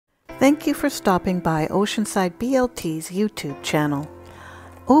Thank you for stopping by Oceanside BLT's YouTube channel.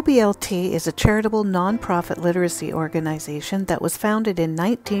 OBLT is a charitable nonprofit literacy organization that was founded in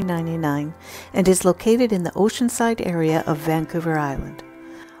 1999 and is located in the Oceanside area of Vancouver Island.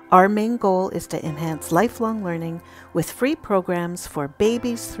 Our main goal is to enhance lifelong learning with free programs for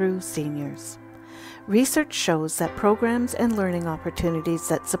babies through seniors. Research shows that programs and learning opportunities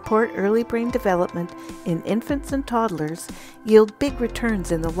that support early brain development in infants and toddlers yield big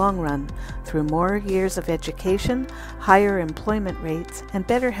returns in the long run through more years of education, higher employment rates, and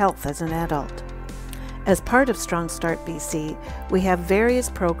better health as an adult. As part of Strong Start BC, we have various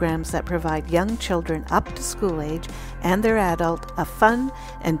programs that provide young children up to school age and their adult a fun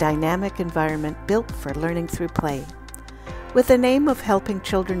and dynamic environment built for learning through play. With the aim of helping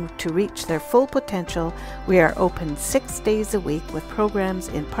children to reach their full potential, we are open 6 days a week with programs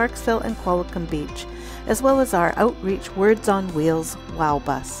in Parksville and Qualicum Beach, as well as our outreach Words on Wheels WOW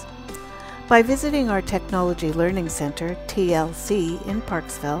Bus. By visiting our Technology Learning Center, TLC, in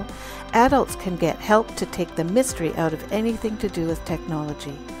Parksville, adults can get help to take the mystery out of anything to do with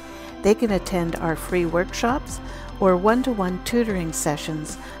technology. They can attend our free workshops or one-to-one tutoring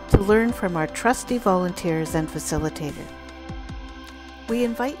sessions to learn from our trusty volunteers and facilitators. We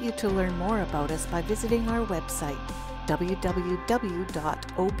invite you to learn more about us by visiting our website, www.oblt.ca.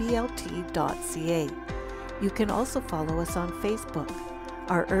 You can also follow us on Facebook,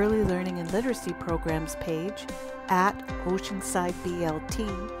 our Early Learning and Literacy Programs page at Oceanside BLT,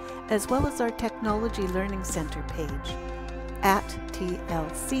 as well as our Technology Learning Center page at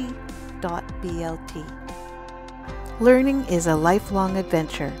tlc.blt. Learning is a lifelong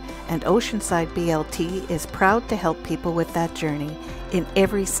adventure, and Oceanside BLT is proud to help people with that journey in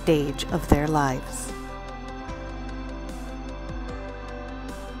every stage of their lives.